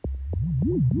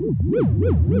Well,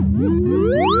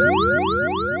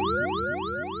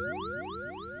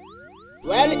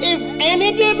 if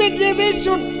any dibby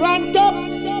should front up,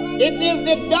 it is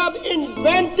the dub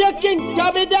inventor, King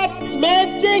Tubby, that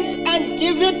made things and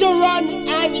give you to run,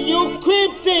 and you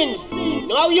creep things.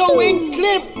 Now you win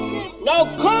clip.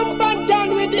 Now come back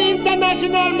down with the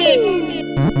international mix.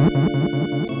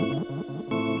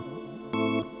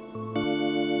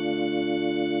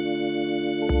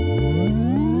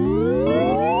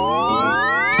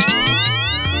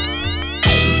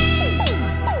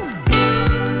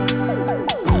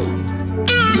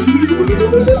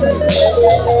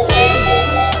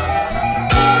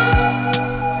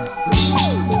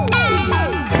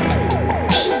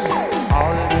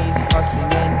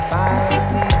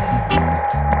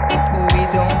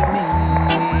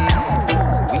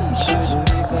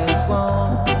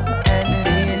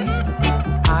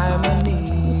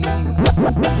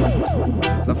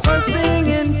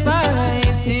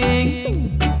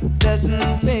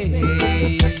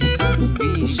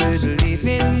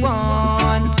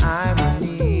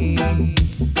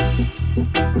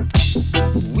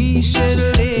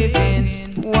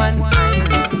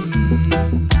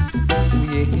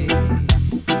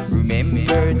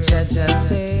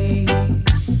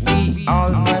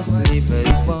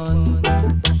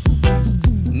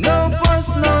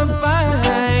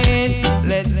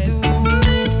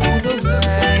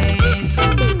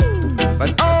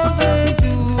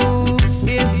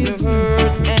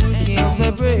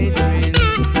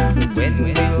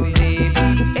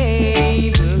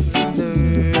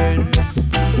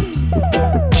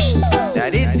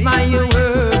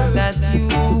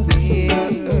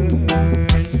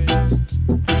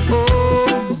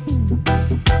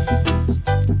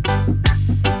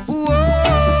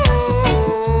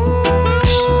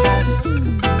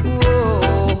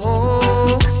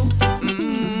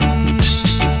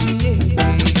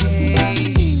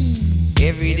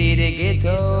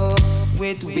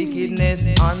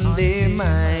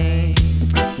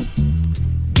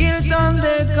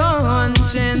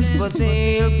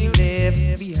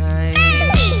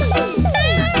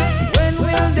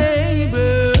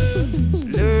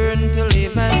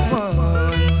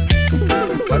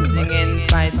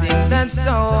 That's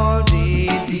how we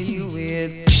do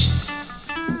it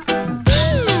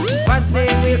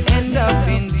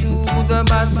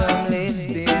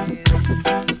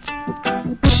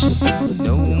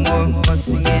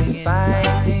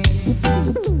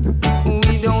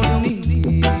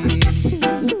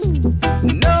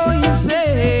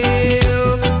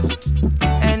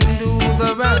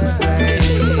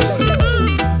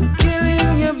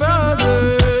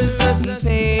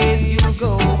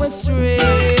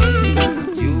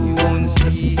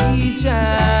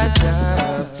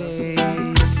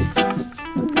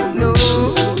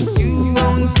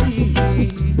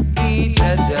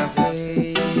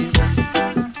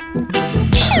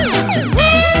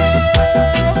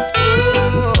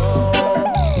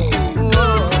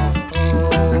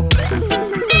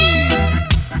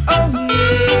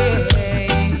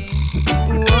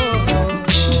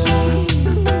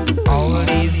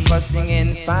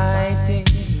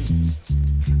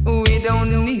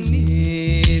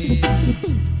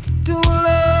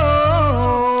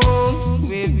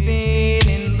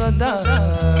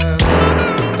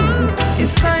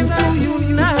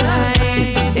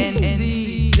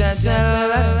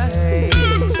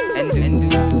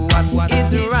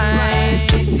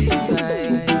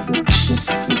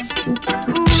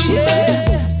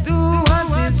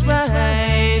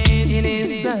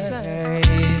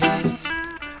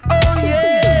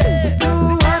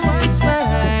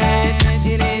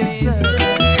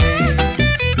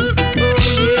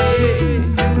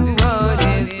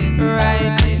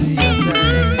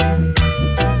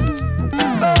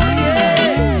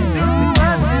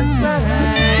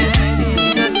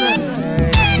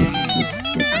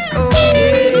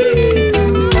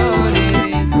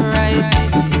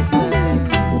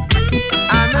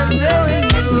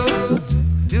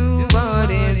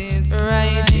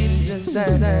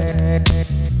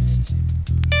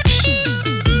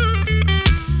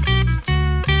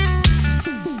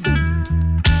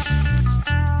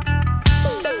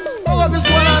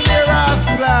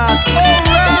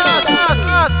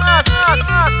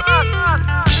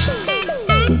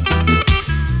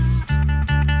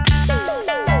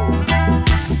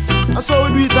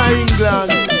in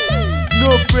England.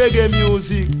 No reggae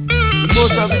music. You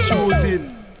must have it chosen.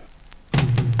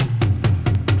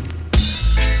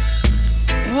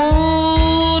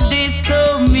 Woo,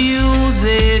 disco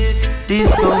music,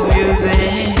 disco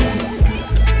music.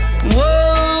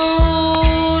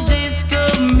 Whoa, disco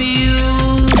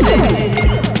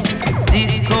music.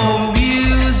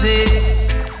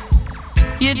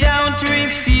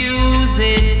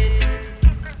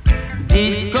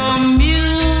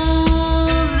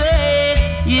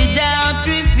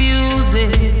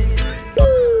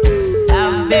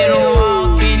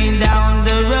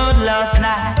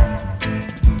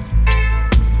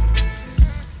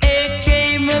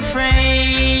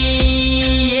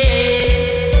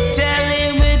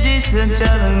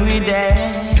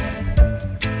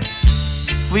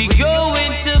 We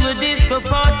going to the disco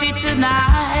party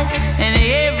tonight, and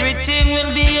everything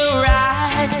will be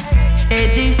alright.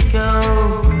 Hey,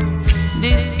 disco,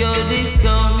 disco,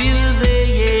 disco music,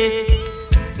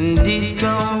 yeah.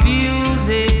 Disco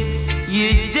music,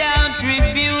 you don't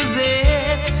refuse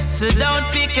it, so don't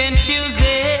pick and choose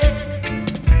it.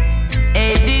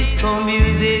 Hey, disco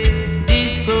music,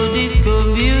 disco, disco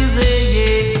music,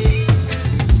 yeah.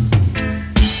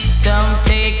 Some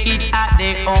take it at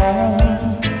their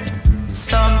own,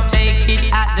 some take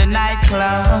it at the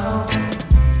nightclub,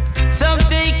 some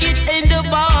take it in the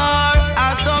bar,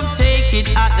 or some take it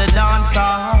at the dance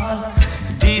hall.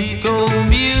 Disco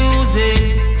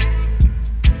music,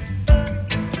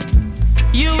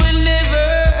 you will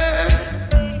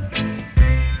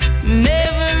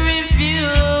never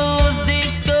refuse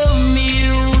disco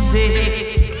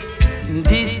music.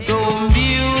 Disco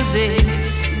music,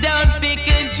 don't pick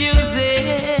and choose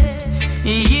it.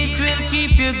 It will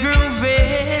keep you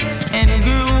grooving and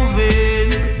grooving,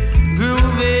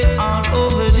 grooving all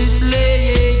over this land.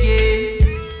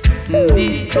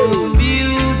 Disco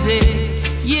music,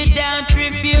 you don't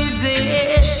refuse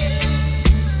it.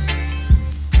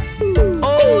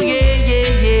 Oh yeah, yeah,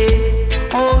 yeah.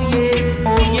 Oh yeah,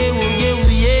 oh yeah, oh yeah, oh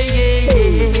yeah,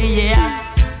 yeah, yeah.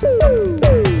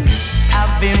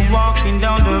 I've been walking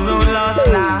down the road last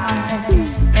night.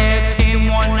 There came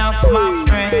one of my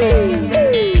friends.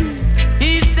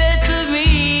 He said to me,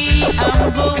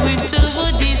 I'm going to the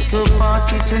disco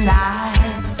party tonight.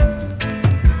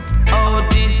 Oh,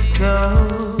 disco,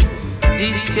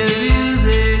 disco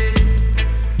music.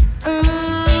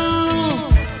 Ooh,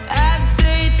 I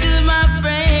say to my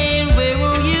friend, where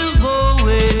will you go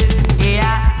with?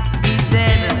 Yeah, he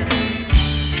said,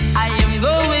 I am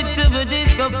going to the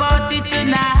disco party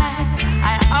tonight.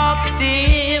 I asked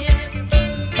him,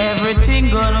 everything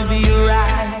gonna be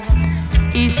right?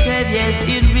 He said, yes,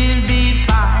 it will be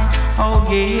fine. Oh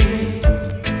yeah.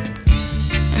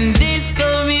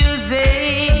 Disco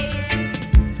music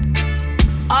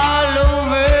all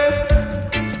over.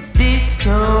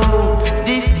 Disco,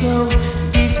 disco,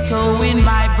 disco in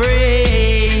my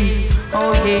brains.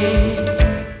 Oh yeah.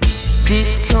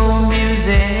 Disco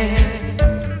music,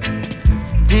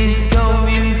 disco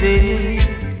music.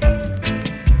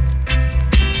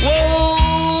 Whoa.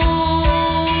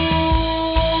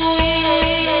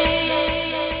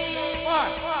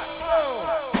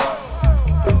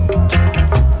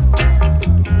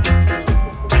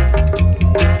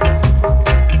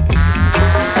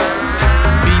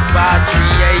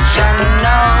 Repatriation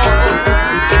now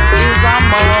is a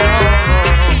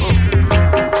must.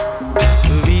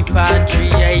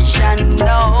 Repatriation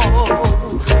now,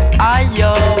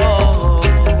 ayo.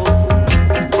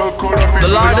 The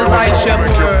Lord is my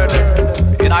shepherd,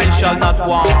 and I shall not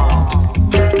want.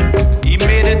 He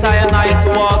made it I and I to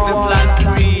walk this land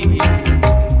free.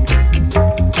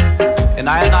 And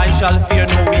I shall fear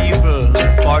no evil,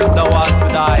 for thou art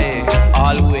with I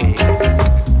always.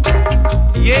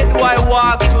 Yet do I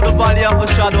walk through the valley of the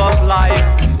shadow of life,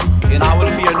 and I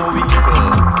will fear no evil.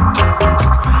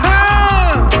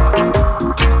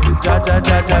 Ja ja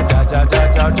ja ja ja ja ja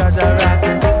ja ja ja.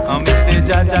 Say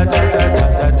ja ja ja ja ja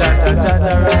ja ja ja ja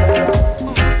ja.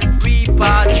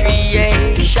 Repatriation,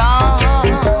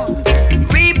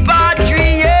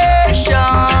 repatriation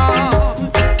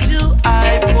to I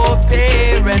for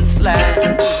parents'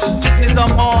 land is a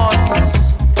must.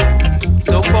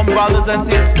 So come, brothers and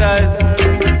sisters,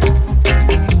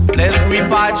 let's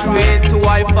repatriate to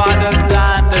our father's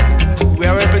land,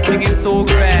 where everything is so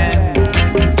grand.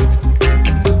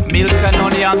 Milk and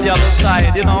honey on the other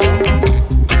side, you know.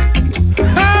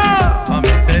 Come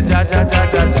and say ja ja ja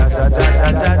ja ja ja ja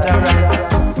ja ja ja.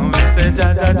 Come and say ja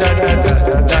ja ja ja ja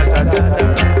ja ja ja ja.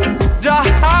 Ja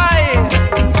hi,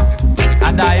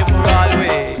 and I for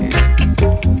always.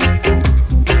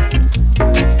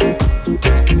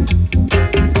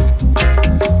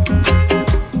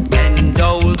 And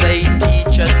all they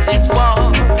teach us is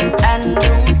war and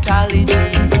brutality.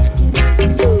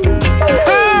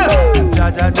 Ja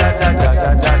ja ja ja ja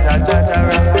ja ja ja ja ja.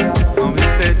 Come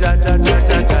and say ja ja ja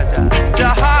ja ja ja. Ja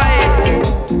hi,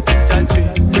 ja ja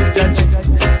ja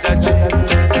ja ja.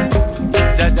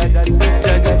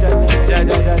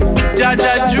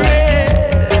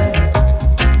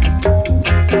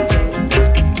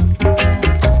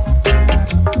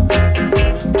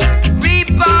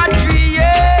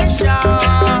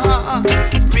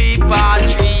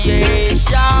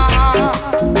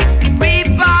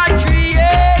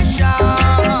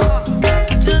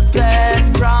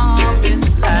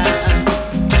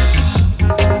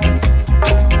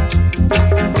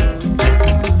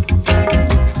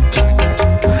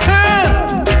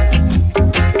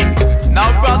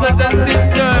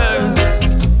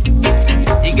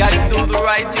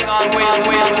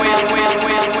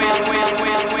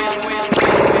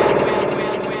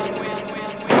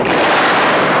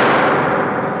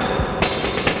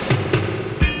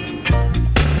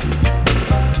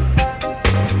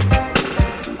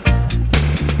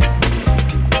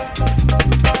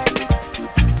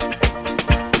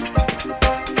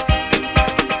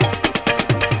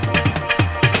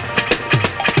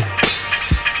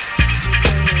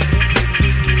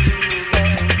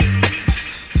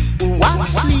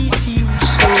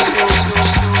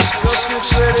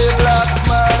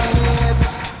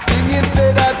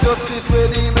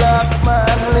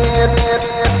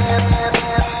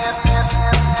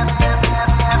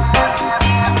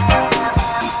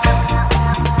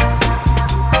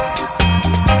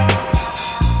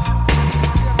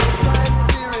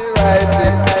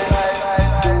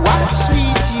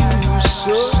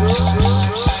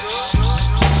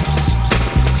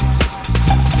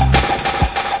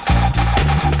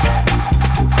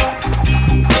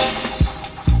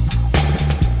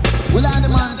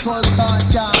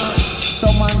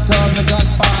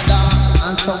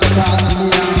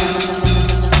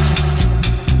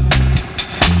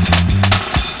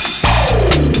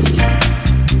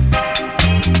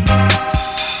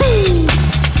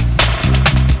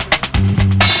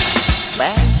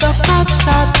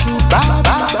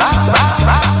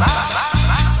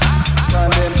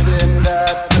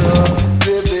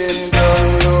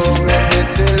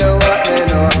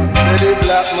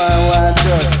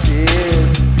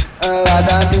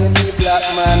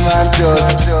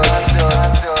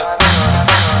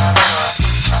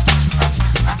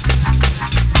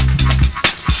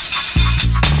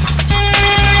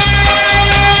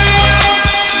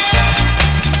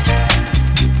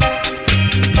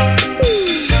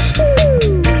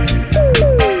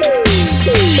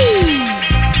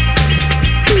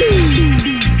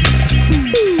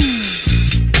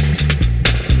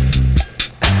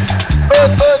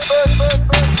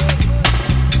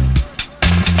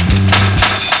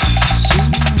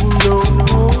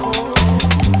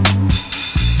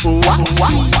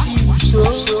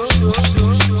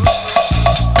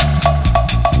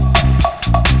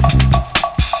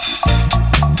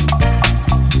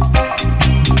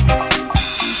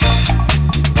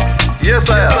 Yes,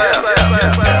 I am.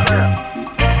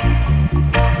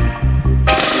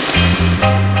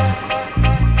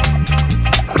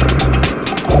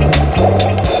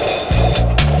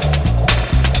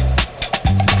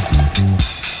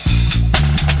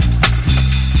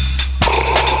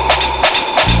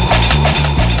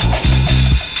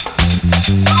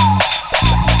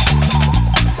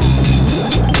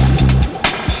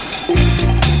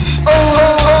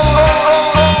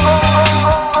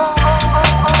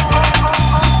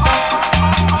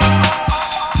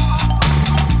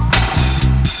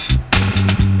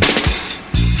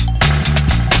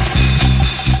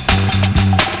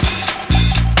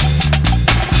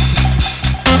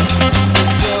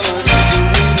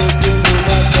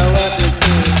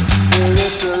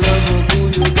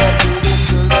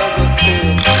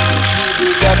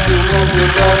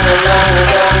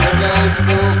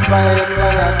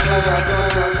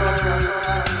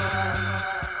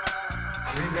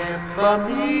 Remember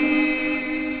me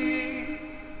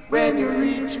when you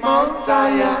reach Mount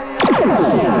Zion.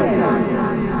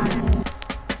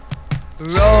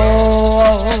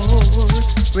 Roll,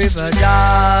 River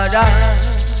Jordan.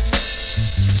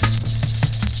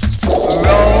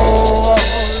 Roll,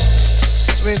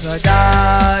 River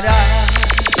Jordan.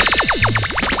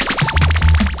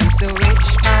 If the rich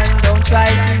man don't try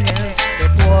to help the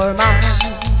poor man,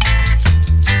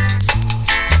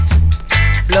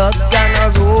 blood gonna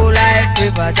roll like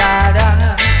River Jordan.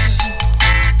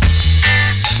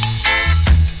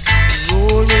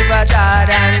 Roll, River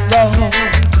Jordan, roll.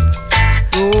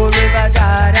 Roll, River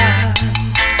Jordan.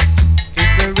 If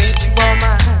the rich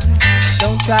woman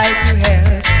don't try to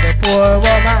help the poor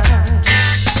woman,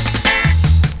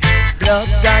 blood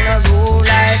gonna roll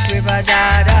like River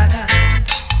Jordan.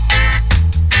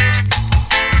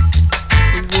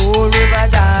 Roll, River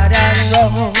Jordan,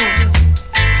 roll.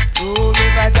 Roll,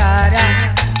 River Jordan.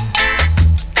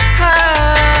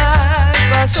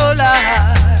 For so long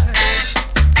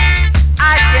I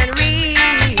can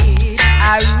read,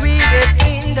 I read it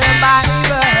in the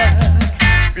Bible.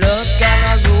 Blood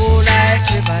gonna roll like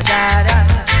River Jordan.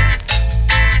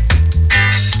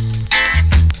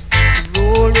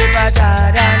 Roll, River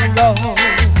Jordan, roll.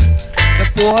 The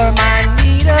poor man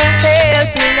need a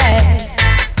helping hand.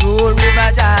 Roll,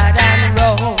 River Jordan,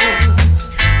 roll.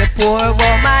 The poor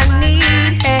woman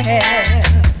need help.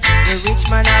 The rich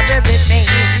man have everything,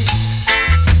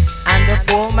 and the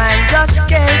poor man just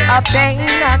can't obtain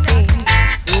nothing.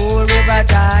 Roll, River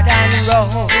Jordan,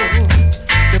 roll.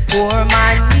 The poor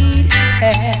man need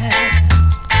help.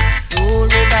 Roll,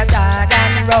 River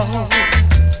Jordan, roll.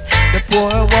 The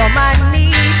poor woman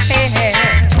need help.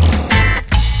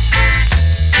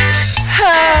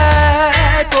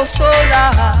 Help for so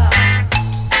long.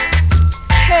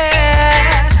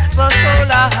 Help for so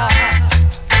long.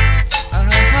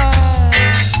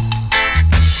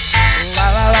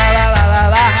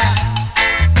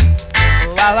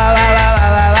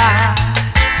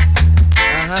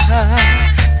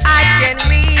 I can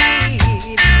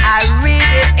read, I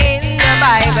read it in the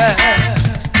Bible.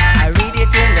 I read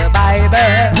it in the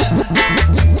Bible.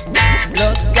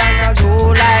 Blood gonna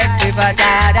roll like River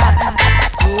Jordan.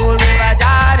 Roll, River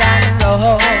Jordan,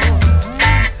 roll.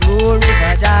 Roll,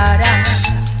 River Jordan.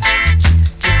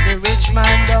 If the rich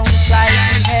man don't try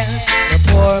to help the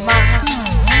poor man,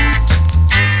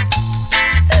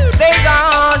 they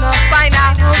gonna find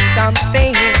out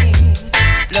something.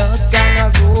 Blood gonna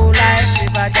roll like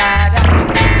River Jordan.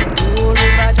 Roll,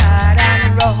 River Jordan,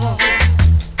 roll.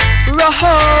 Roll,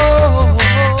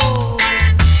 roll.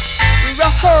 The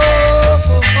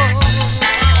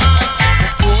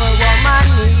poor woman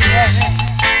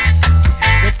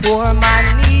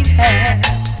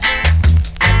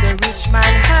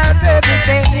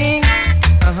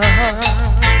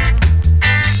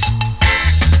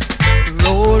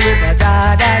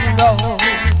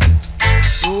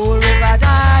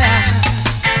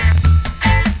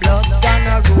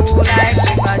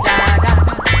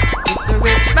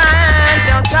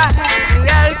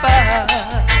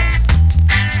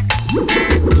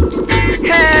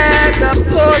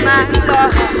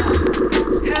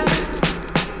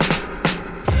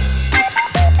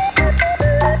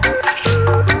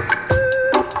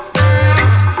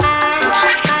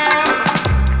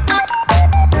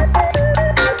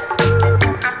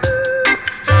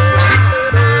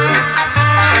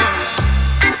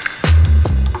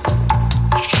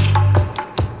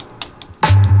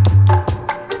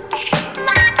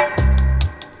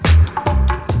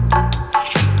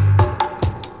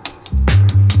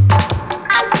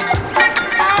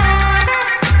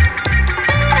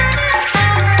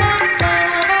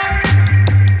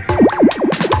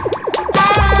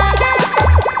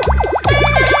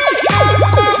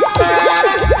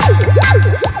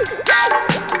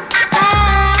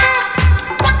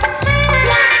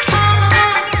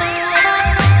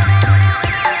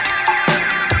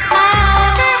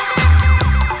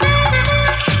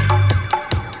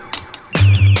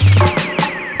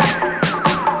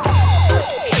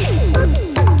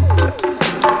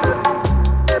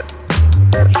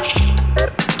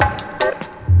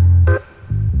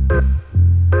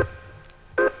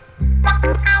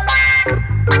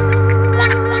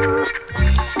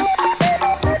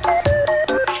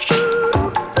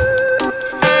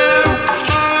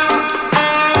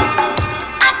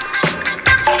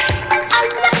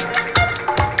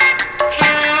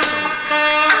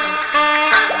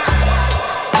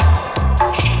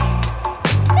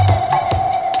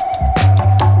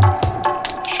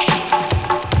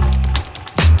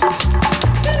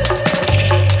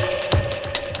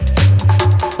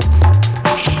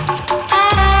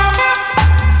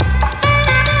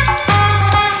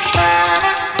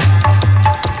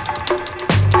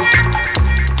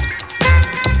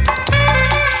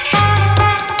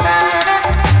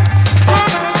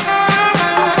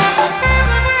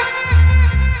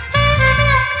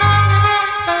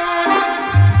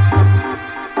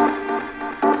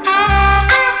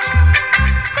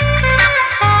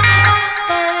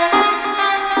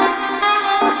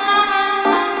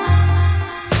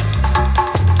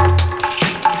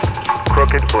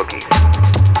Look at Bookies.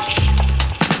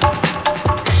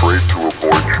 Afraid to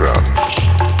avoid chat.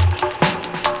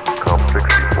 Come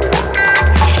 64.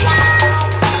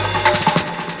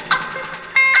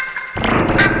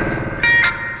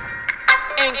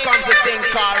 In comes a thing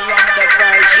called Run the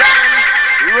Version.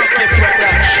 Rookie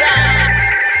Production.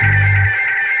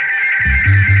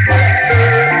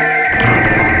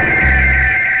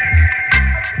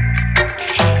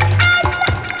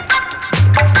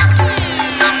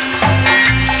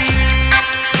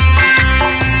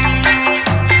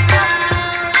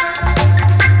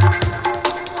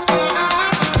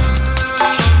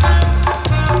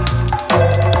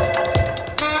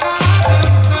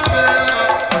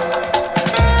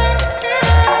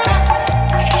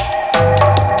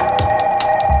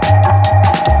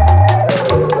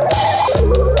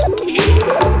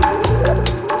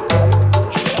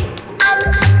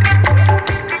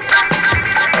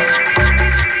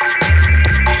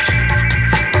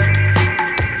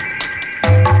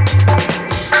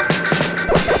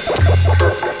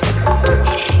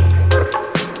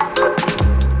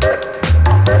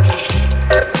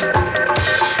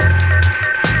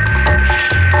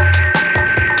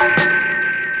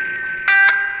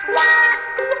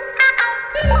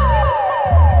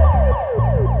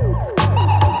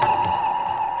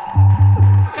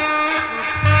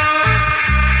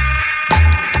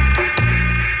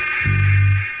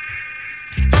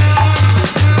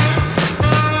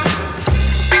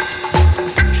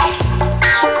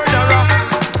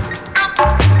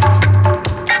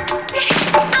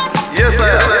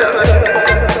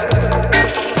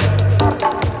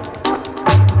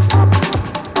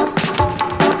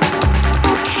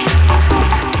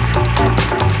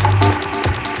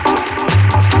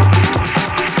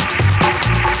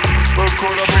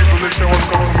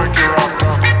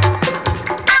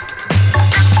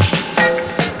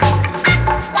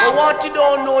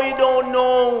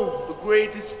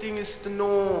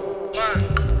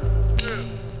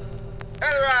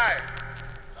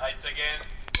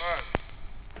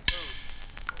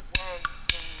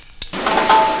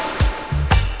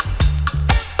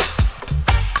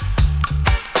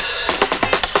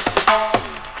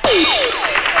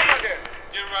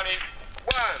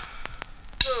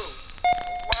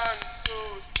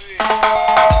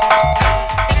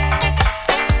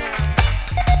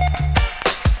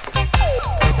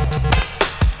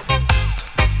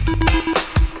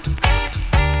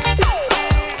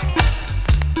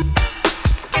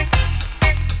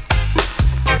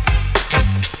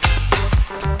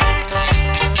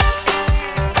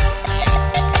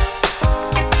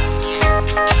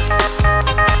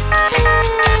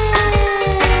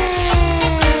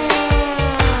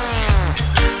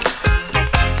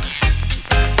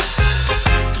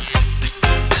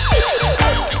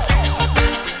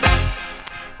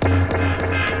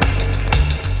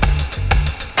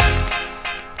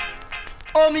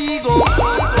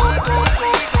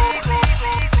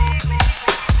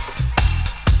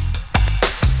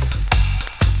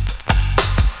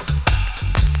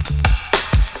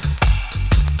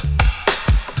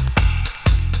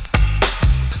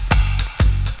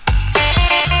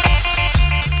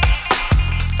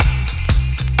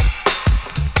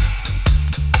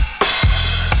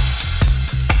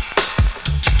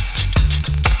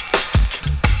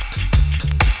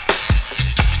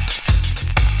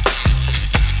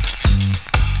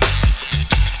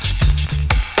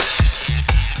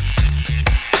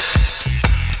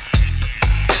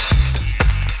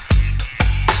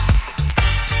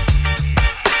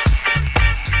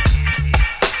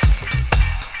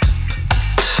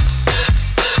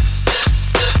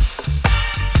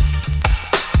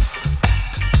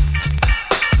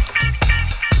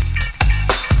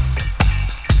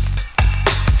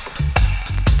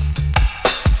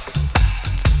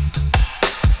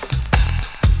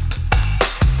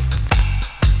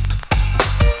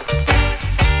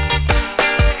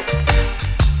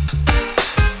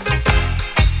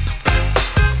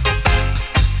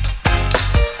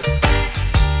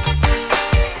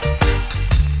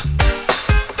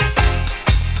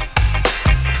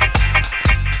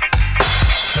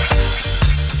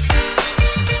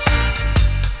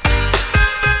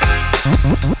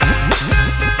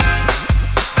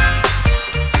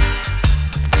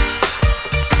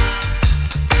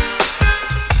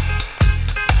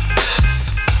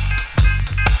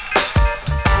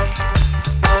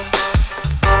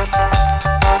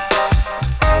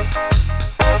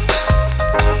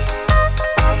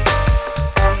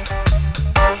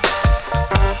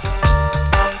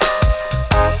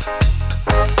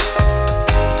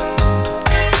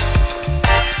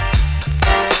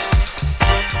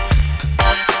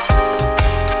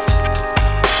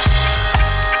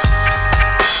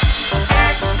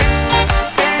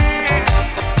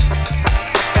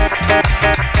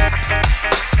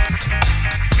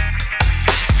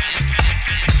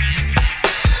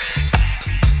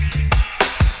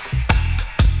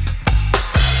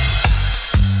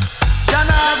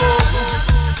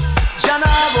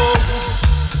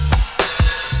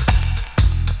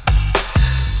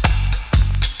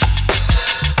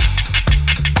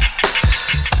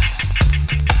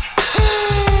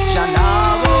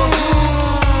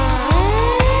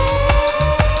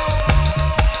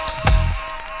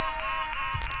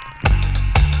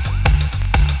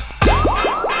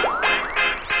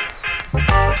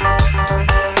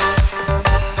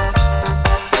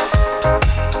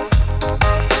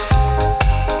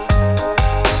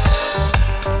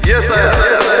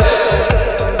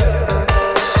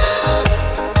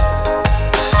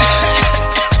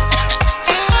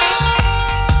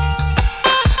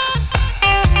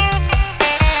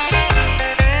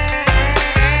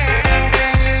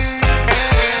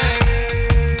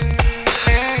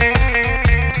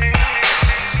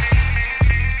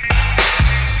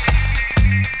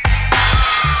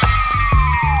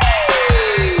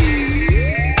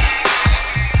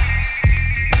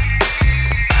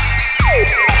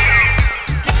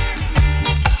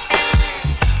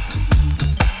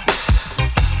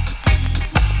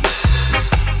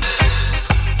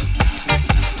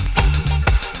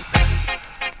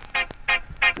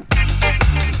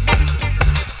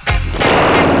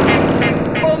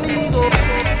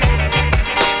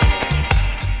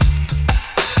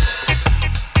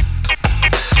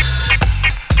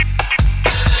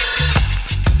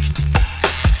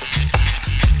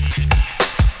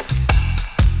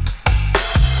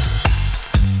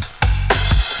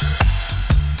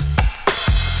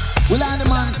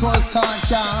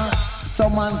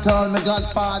 Someone call me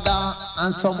Godfather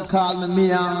and some call me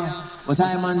Mia, but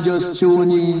I'm on just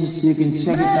tune in so you can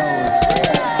check it out.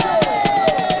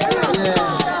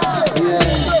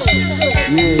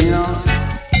 Yeah, you know.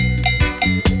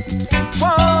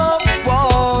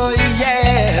 Whoa,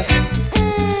 yes.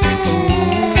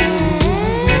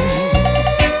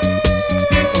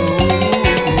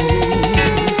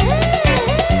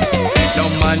 No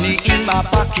money in my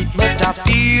pocket, but I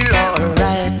feel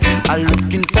alright. I'm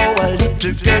looking for a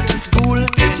little girl to school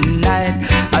tonight.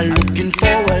 I'm looking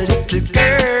for a little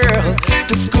girl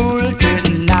to school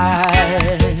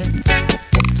tonight.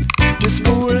 To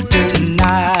school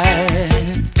tonight.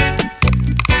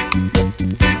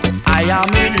 I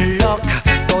am in luck,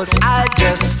 cause I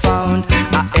just found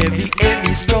a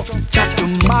heavy structure to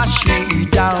mash me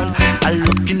down. I'm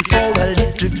looking for a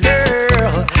little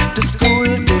girl to school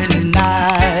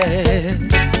tonight.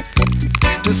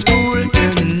 To school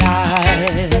tonight.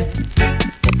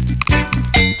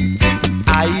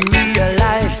 I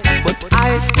realize, but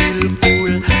I still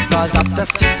fool, cause after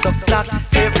 6 o'clock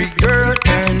every girl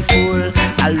turn full.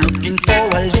 I'm looking for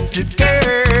a little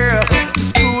girl to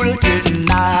school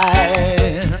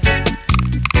tonight.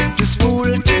 To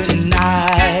school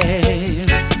tonight.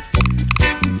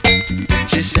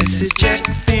 She says she check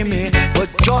for me, but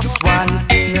just one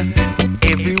thing.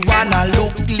 Everyone I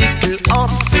look little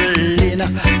hustling.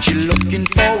 She looking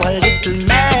for a little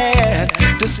man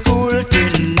to school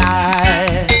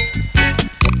tonight.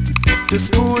 To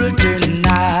school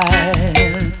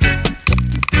tonight.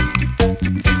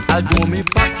 Although my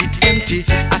pocket empty,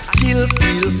 I still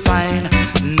feel fine.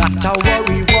 Not a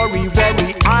worry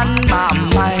on my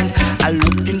mind. I'm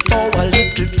looking for a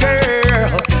little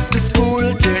girl to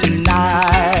school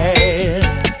tonight.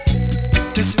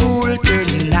 To school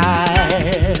tonight.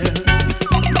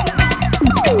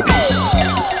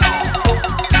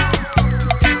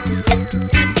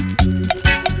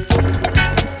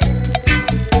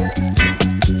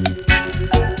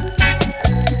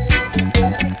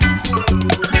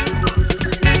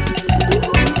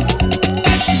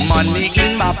 Money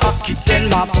in my pocket and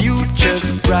my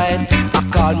future's bright. I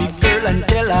call me girl and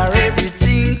tell her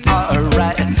everything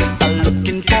alright. I'm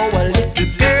looking for a little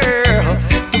girl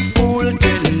to fool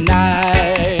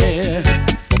tonight.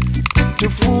 To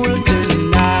fool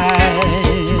tonight.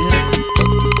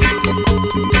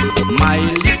 My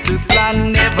little plan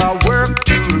never worked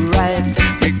too right.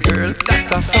 The girl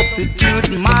got a substitute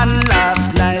man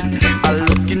last night. I'm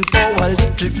looking for a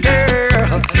little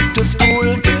girl to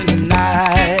school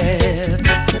tonight.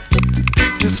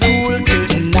 To school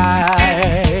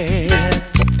tonight.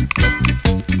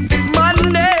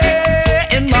 Money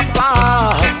in my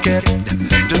pocket.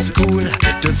 To school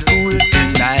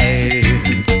tonight.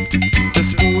 To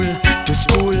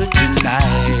school tonight.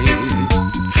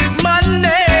 Money.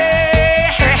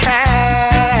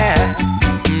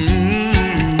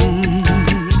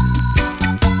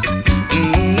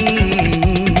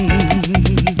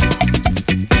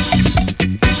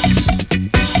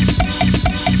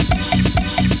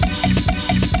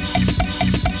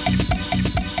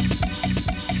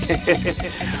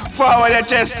 Forward the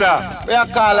Chester. We are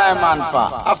call a man for.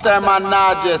 After a man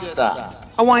now Chester.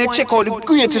 I want you to check out the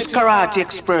greatest karate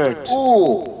expert.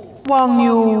 Ooh. Wang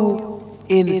you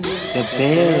in the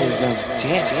bells of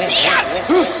death.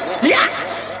 Yeah.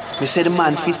 We say the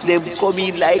man fist them come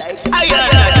in like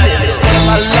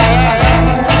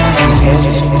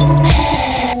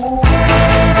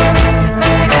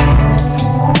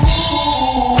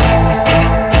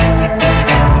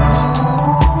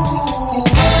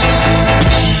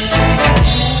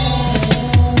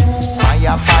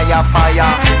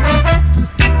Fire.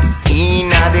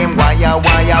 Inna them wire.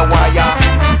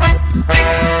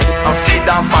 I see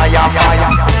them fire.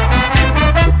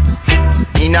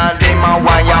 Inna them a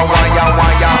wire.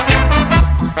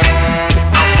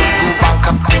 I see go back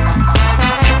up.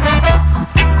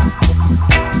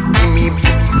 Give me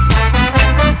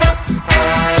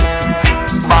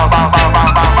ba.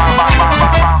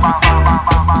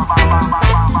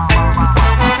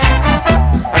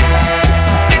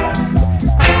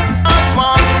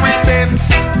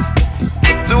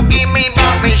 So give me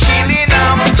back me shilling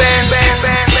and bang.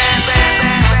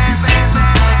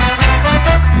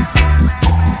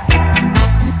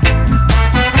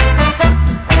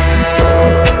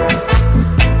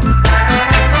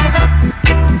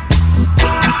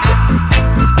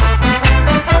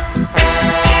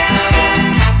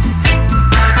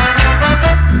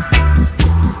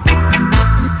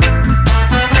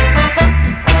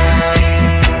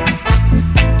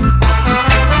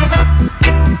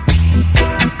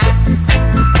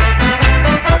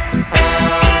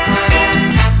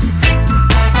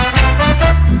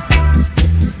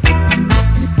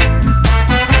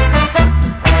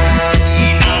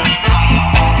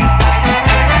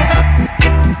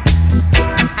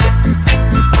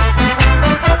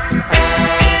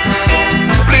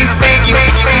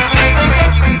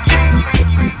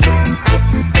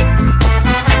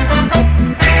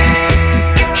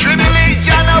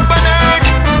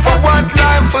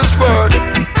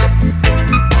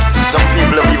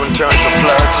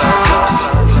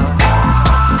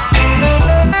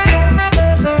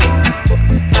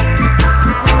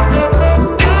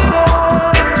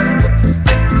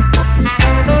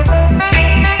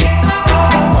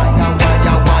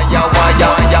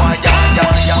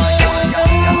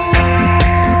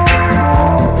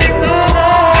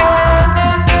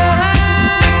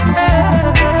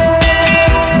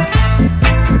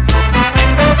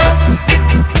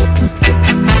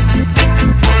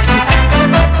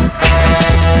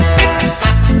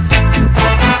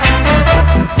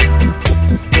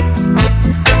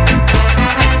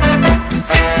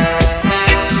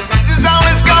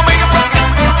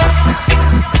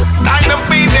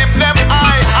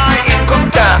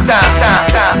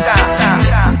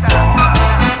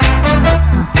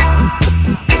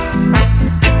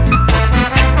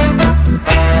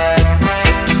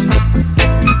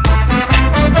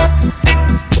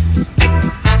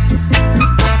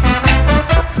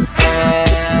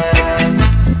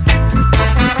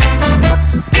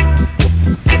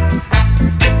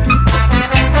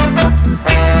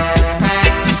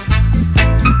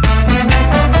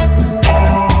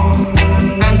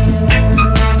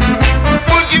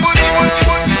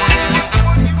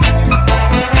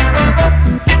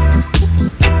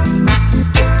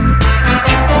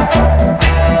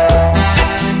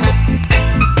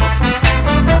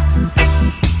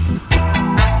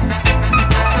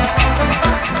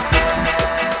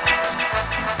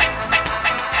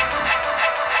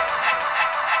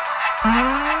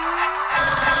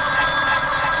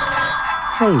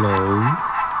 Hello,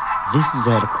 this is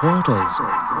headquarters.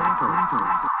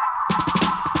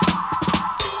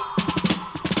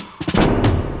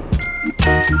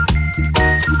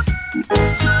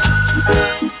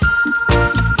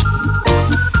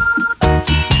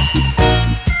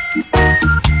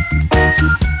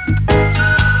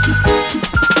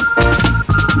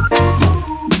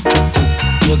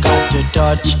 You got to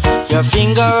touch your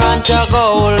finger on your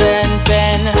golden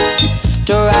pen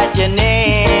to write your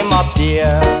name up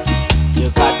there. You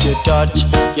got to touch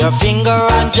your finger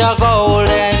on your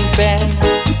golden pen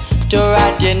to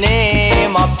write your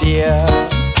name up there.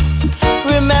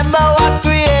 Remember what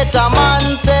Creator Man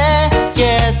said,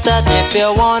 yes, that if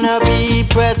you wanna be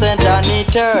present and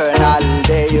eternal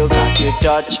day, you got to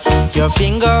touch your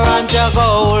finger on your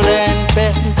golden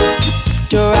pen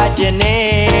to write your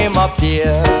name up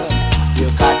there. You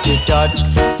got to touch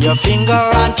your finger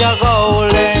on your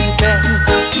golden pen.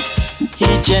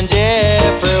 Each and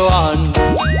every one,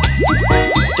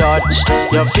 touch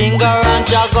your finger on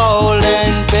your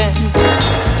golden pen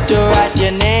to write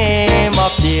your name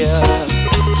up there.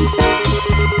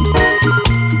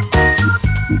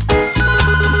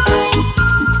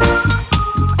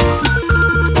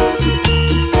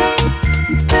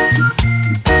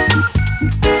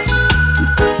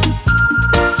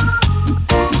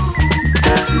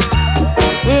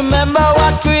 Remember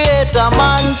what Creator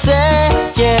Man said,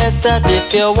 yes, that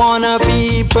if you wanna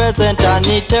be present and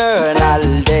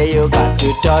eternal day, you got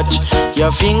to touch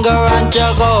your finger on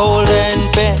your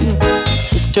golden pen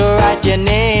to write your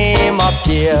name up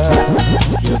there.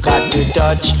 You got to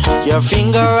touch your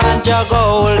finger on your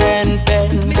golden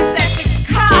pen.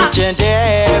 Each and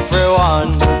every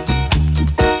one,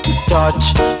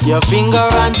 touch your finger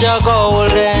on your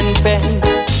golden pen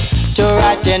to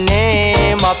write your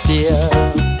name up there.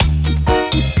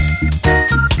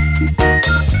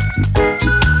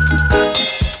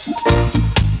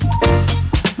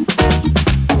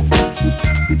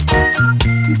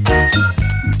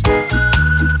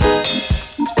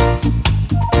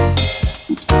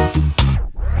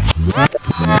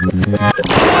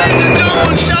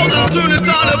 Shout out tune it's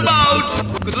all about.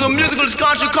 Cause there's a musical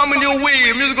culture coming your way.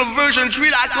 A musical version of tree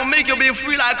that can make you be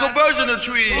free like a version of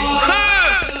tree.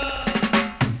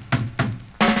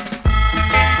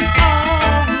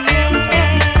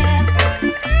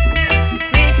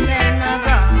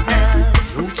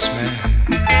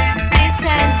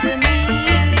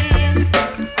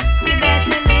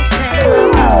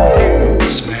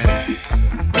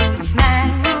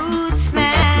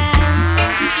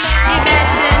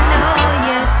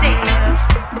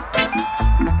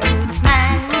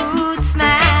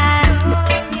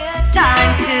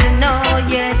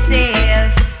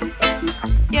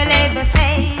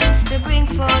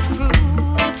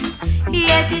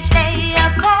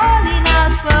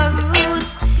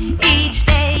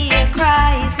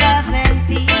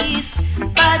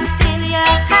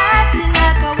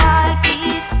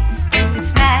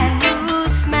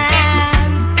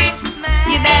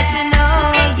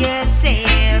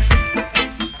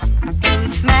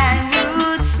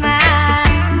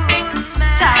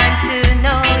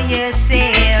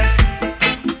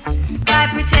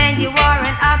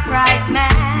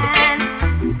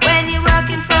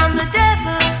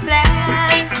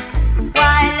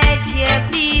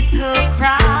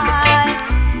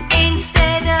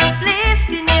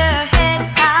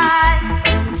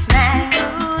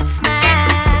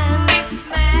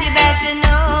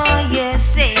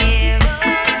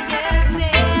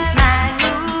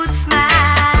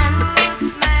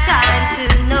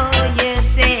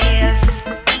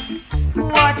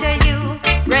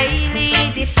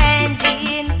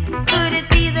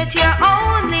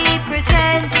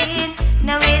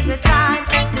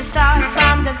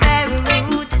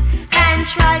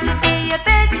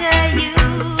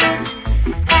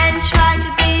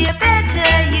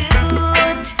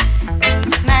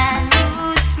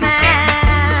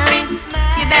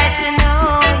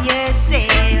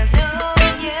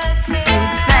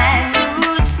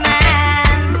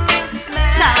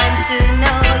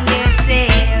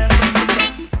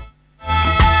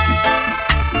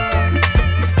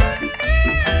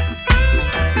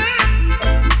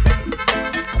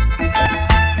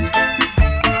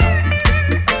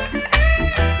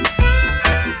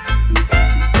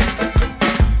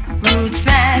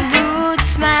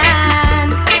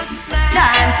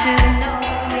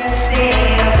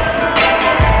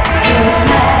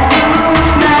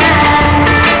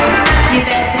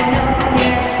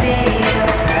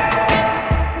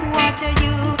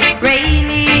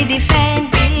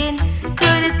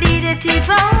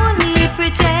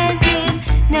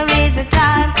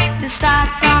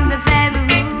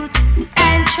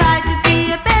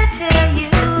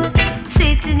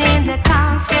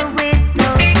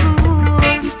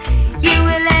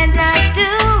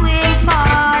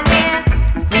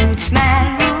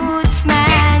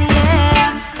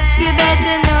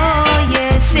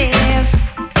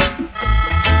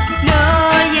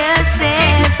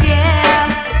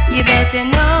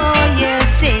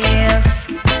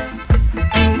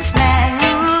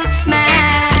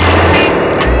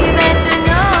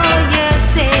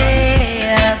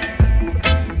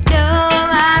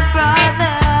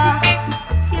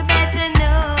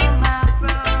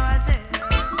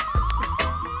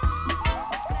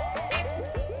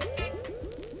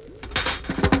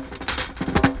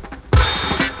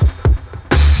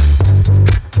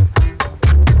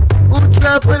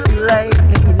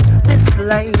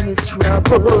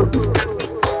 trouble,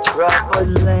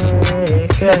 troubled land,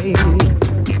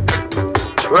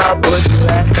 troubled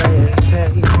land.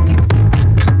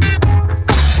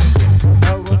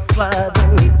 Our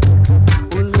Father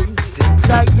who lives in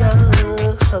Zion,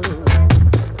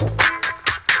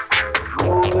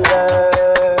 ruler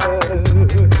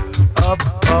of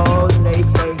all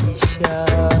nations,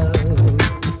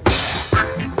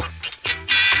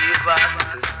 give us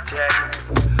this day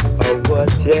our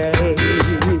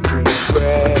daily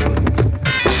bread,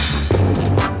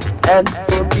 and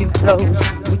forgive those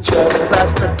who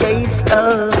trespass against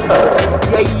us.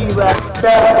 Yeah, you are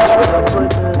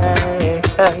troubled land,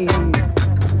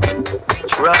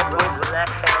 troubled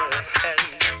land.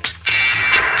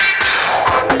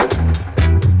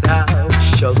 Thou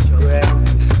shalt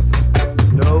praise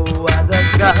no other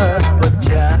God but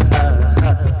Jah,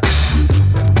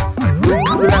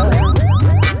 ruler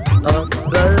of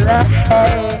the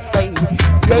land,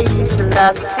 yes,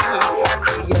 Lassie,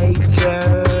 creator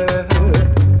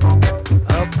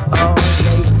of all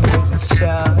nations.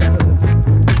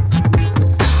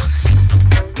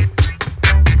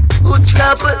 Who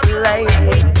troubled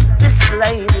land? This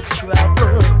land is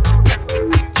troubled,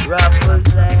 troubled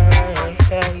land,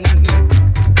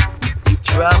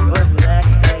 troubled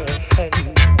land.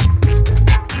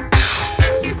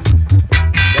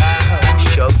 Thou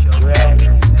shalt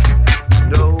praise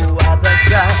no other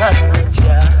God but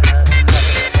Jah,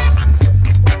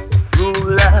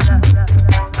 ruler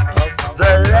of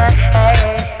the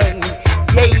land,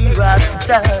 yea,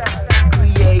 Rasta,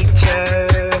 creator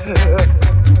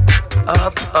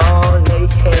of all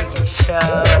nations.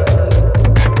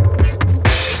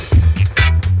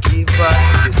 Give us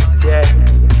this day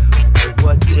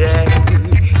our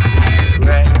daily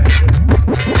bread,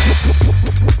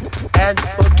 and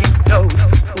forgive those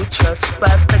who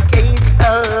trespass against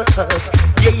us.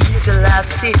 Yes,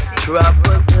 Lassie,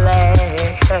 troubled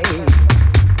land,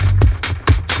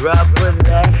 troubled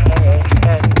land.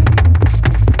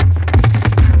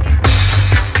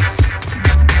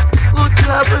 Oh,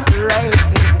 troubled land,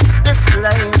 this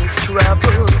land is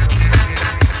troubled,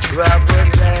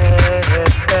 troubled land,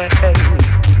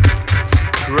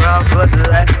 troubled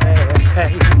land.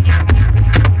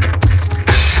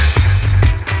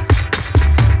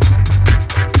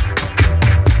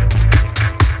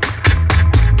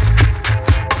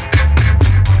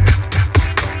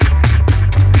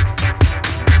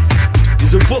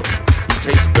 He's a bookie. He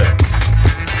takes bets.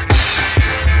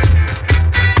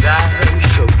 Thou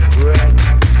shalt praise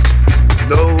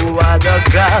no other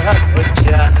God but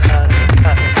Jah,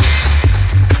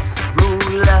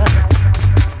 ruler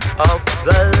of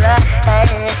the land,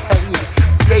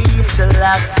 yes,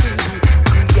 Lassie,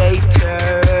 creator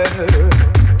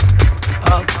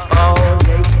of all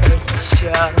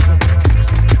nations.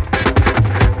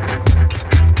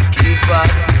 Give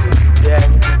us this day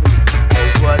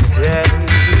our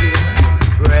daily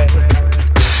bread,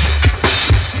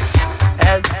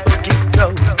 and forgive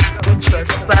those who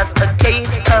trespass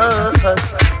against us.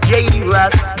 Yea,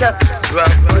 Rasta,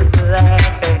 troubled land,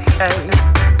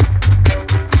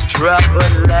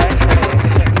 troubled land.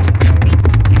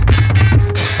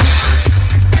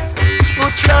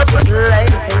 Oh, troubled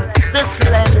land, this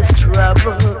land is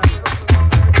troubled,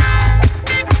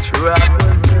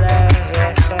 troubled land,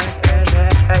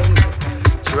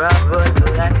 troubled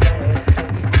land.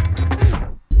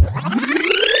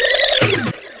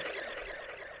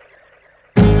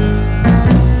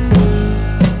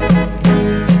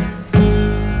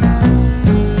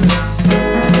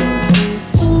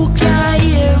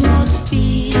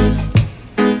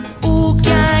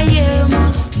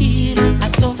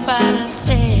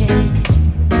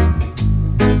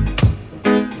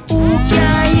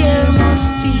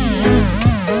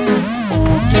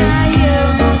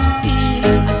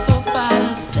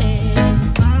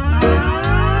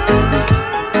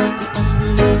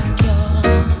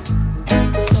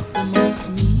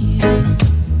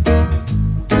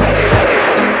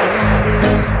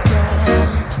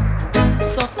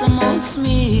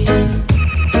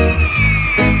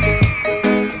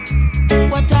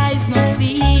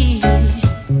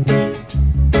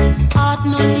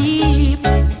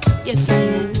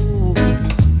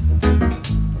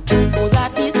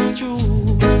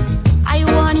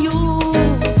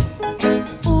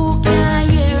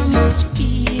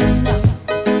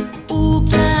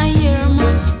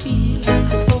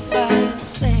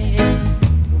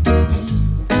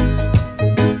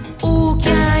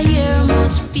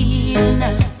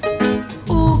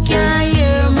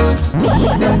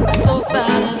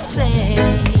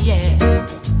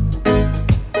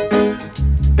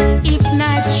 If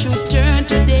night should turn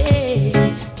to day,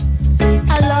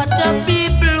 a lot of people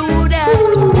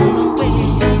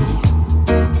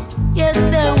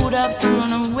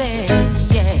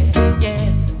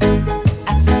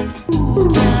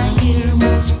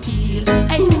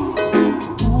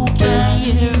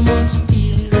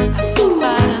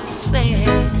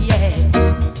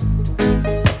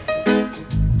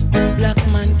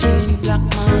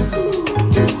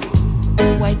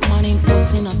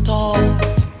nothing at all.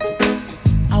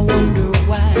 I wonder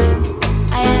why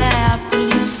I have to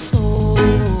live so.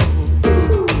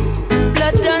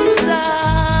 Blood dancer,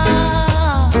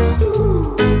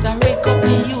 to wake up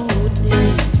the youth.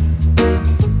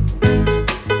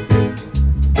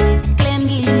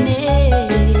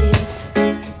 Cleanliness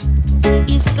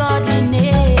is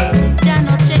godliness. Jah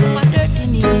no check for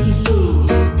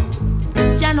dirtiness.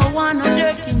 Jah no want no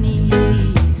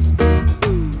dirtiness.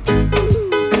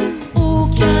 Who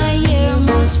can hear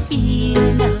must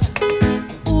feel.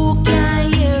 Who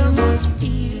can hear must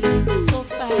feel. So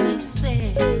far to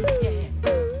say.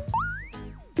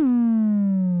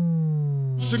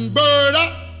 Sing bird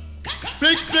up,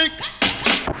 flick flick.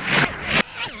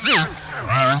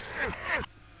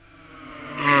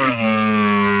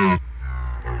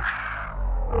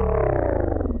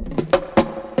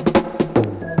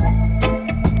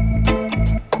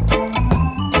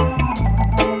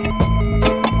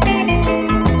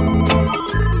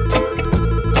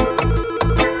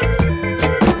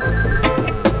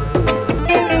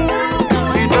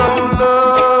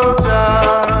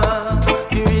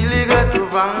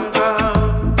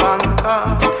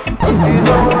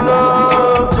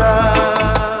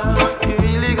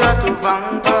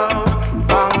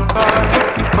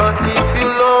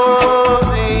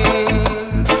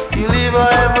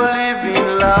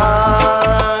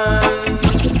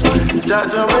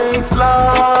 Jaja makes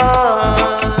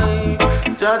life,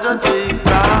 Jaja takes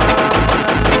life.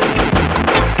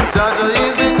 Jaja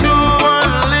is the true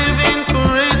and living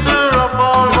creator of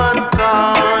all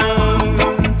mankind.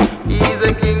 He's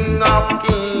the King of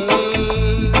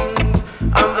kings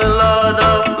and the Lord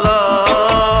of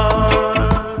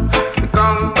lords, the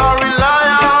conquering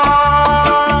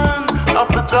lion of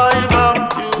the tribe of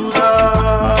Judah.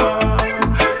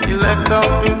 He left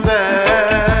up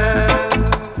himself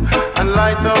and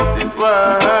light up this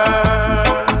world.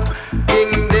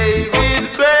 King David,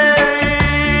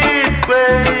 great,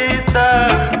 greater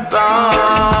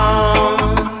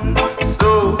song. So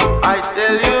I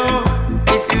tell you,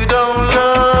 if you don't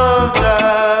love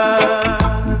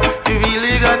God, you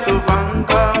really got to vank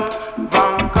out,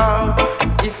 vank out.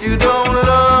 If you don't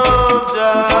love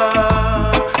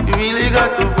God, you really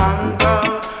got to vank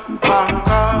out, vank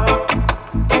out.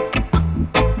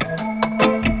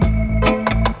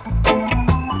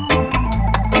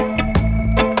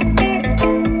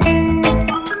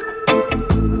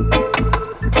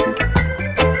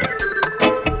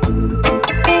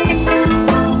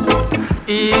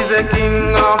 He's the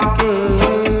King of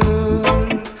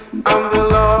kings and the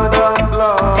Lord of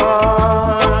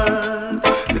lords,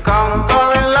 the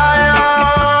conquering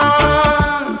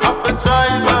lion of the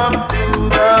tribe of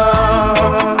Judah.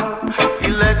 He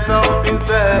let up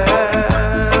himself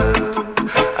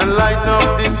and light up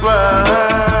this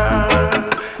world.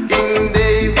 King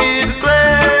David,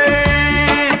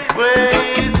 great,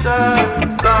 greater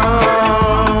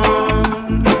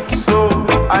son. So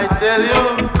I tell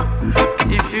you,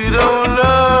 if you don't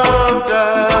love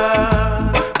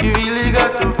God, you really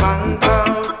got to vank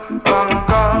out, vank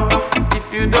out. If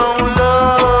you don't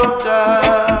love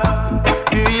God,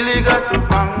 you really got to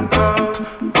vank out,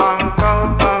 vank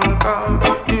out, vank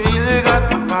out. You really got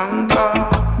to vank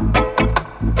out.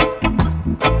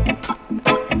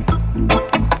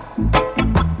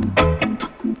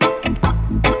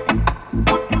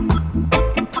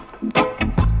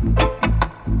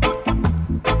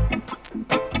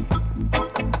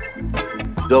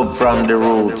 Dub from the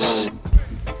roots.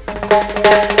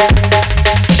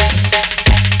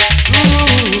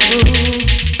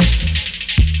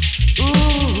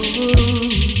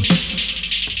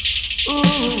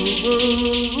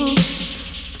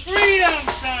 Freedom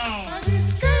sound.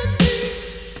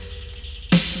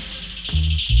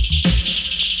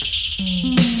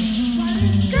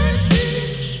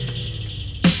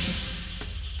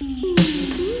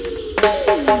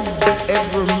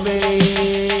 Every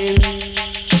man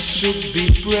should be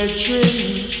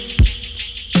brethren.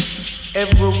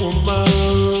 Every woman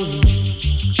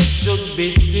should be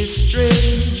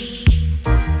sistering.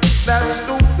 That's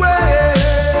the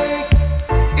way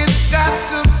it's got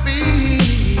to be.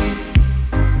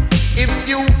 If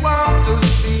you want to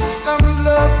see some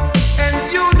love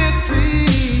and unity,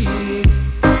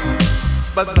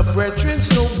 but the brethren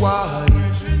know why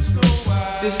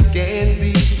this can't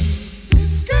be.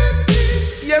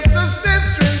 Yes, the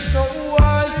sisters know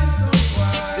why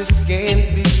this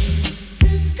can't be.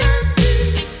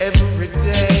 Every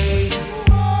day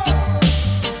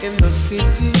in the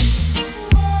city,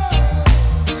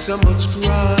 so much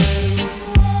crime.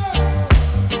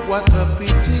 What a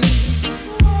pity.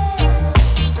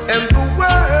 And the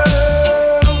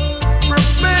world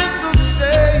remains the same.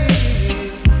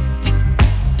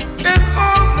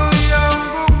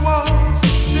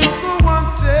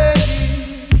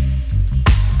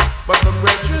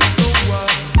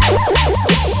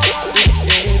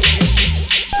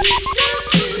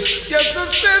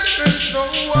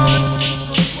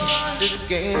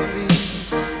 can't be.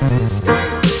 This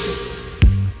can't be.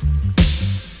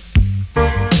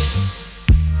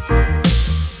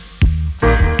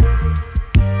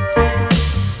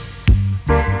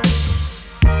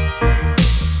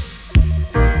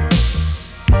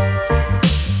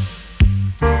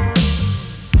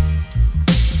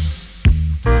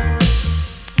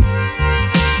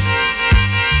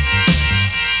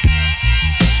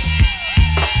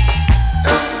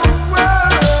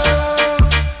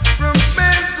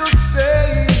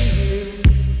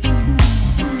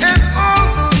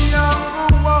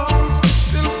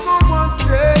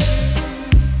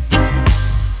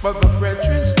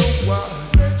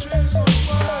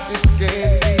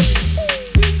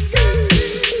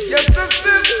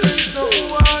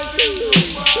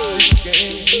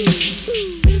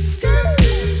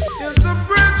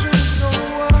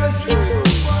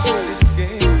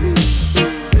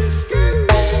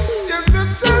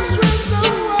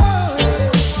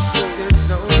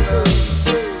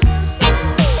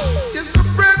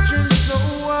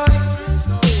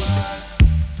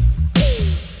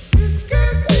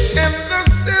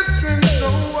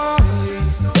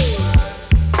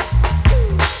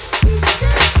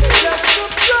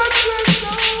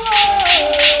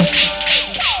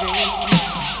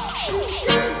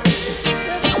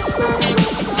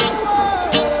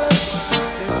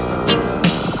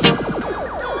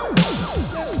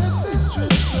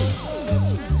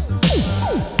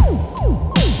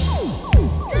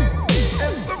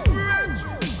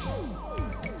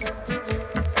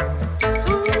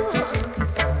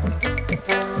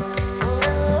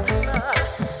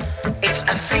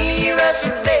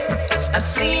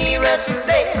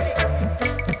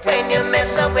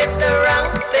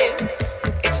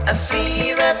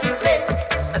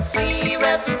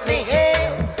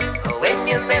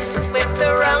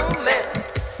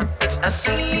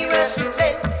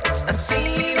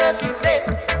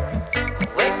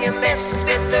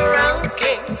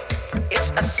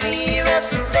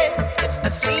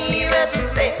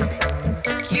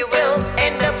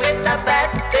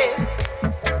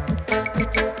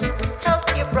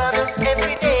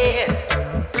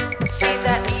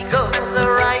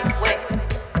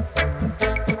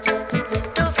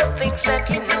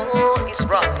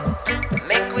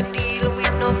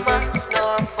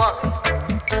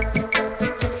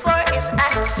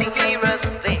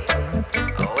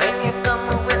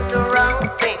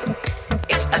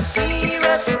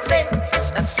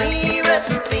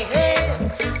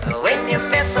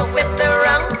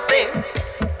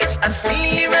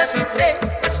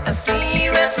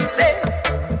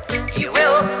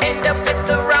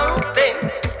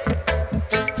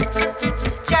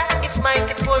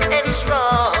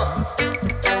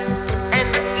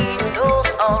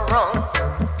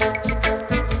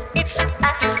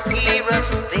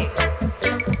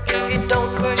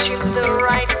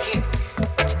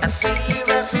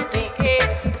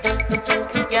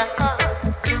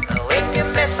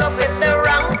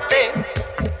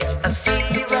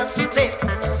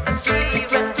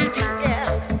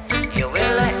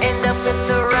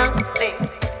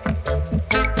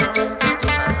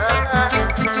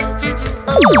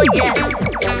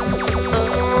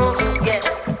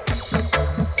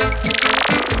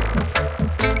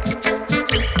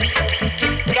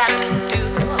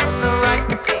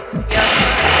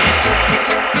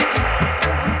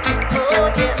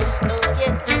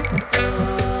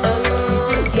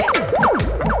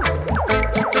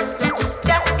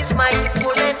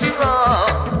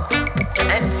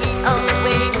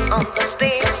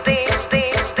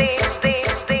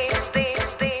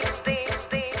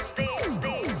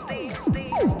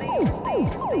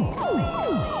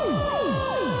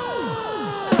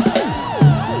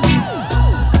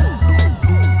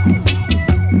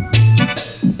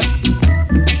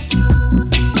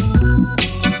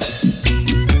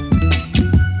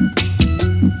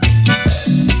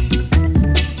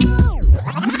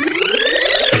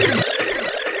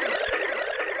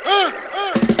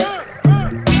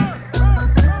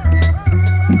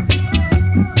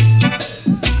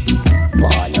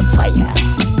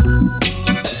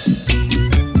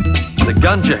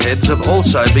 Ganja heads have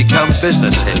also become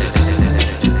business heads.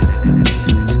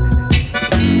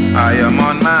 I am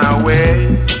on my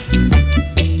way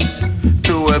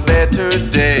to a better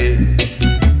day.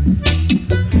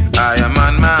 I am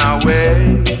on my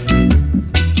way,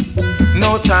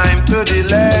 no time to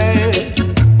delay.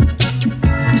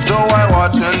 So I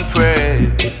watch and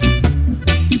pray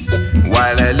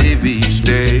while I live each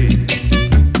day.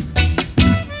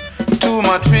 Too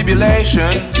much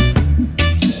tribulation,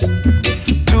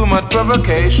 too much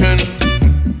provocation,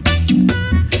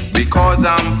 because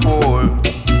I'm poor.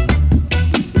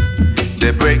 They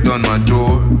break down my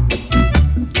door.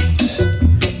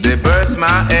 They burst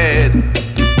my head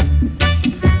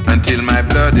until my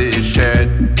blood is shed.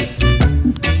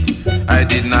 I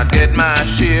did not get my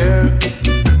share,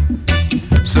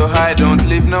 so I don't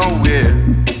live nowhere.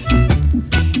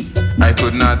 I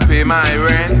could not pay my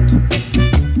rent.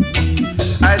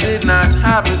 I did not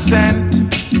have a cent,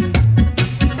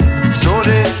 so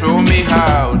they throw me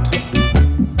out.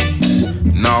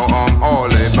 Now I'm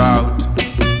all about.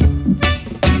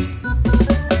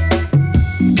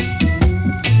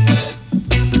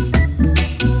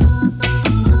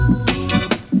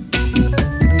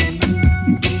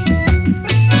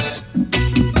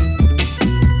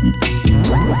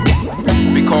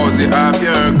 Because you have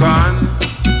your gun,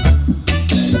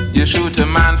 you shoot a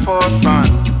man for fun.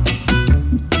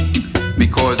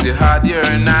 Because you had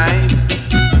your knife,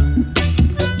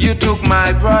 you took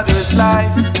my brother's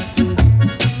life.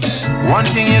 One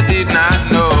thing you did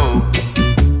not know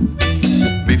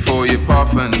before you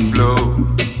puff and blow.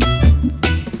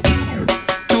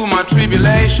 Too much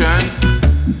tribulation,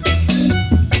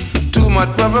 too much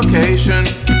provocation.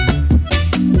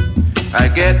 I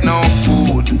get no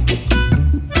food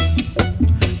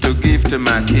to give to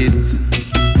my kids.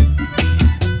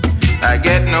 I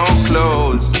get no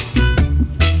clothes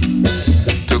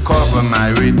to cover my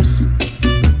ribs.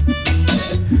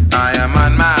 I am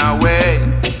on my way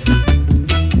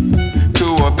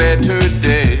to a better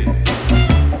day.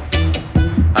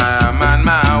 I am on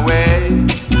my way,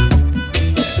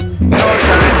 no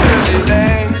time to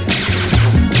delay.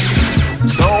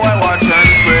 So I watch and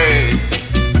pray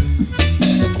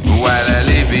while I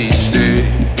live each day.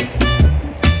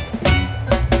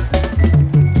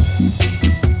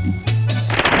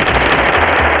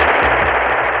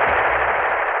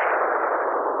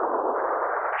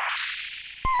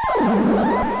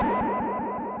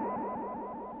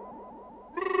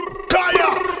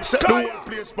 Set the whole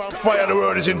place on fire, the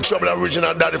world is in trouble.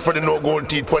 Original daddy for the no gold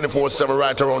teeth 24/7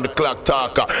 right around the clock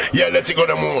talker. Yeah, let's go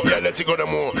the more. Yeah, let's go the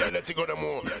more. Yeah, let's go the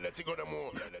more. Yeah, let's go the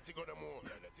more. Yeah, let's go the more.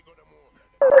 Yeah, let's go the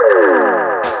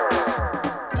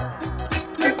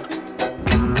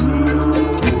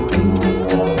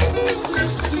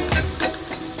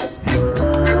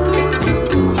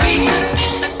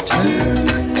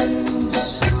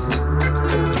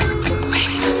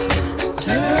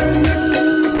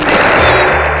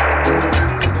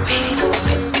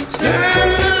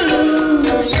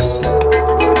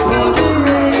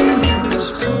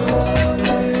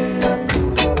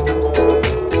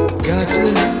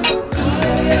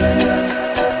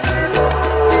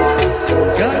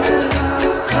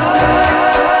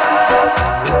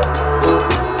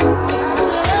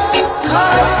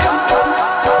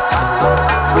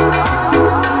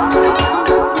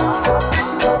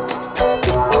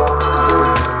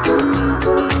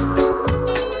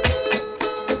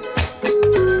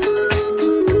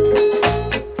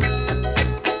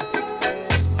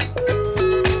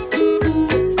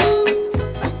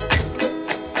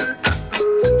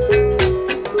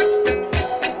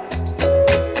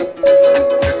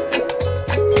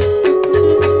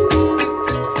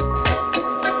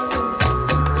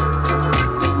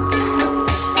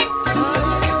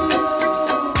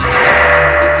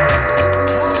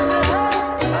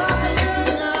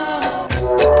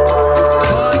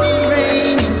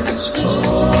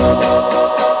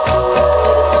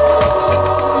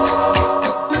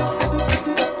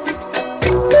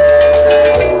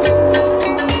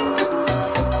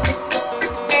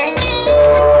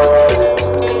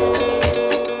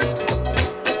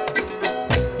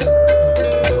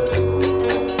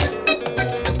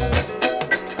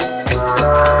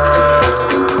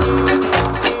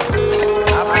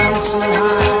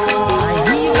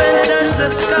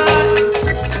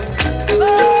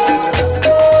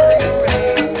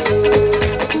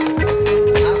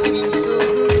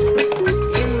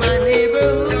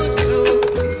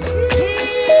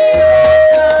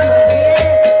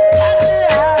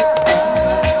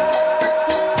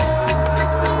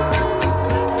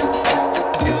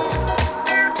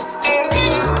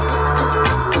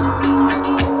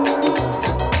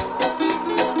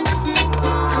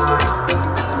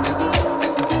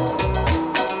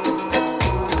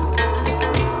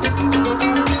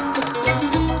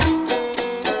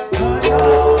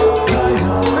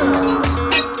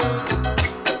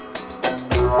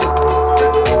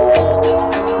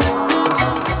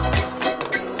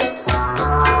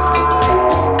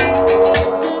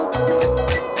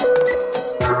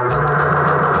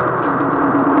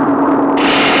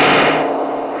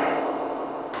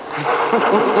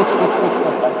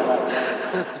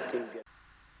Good guy.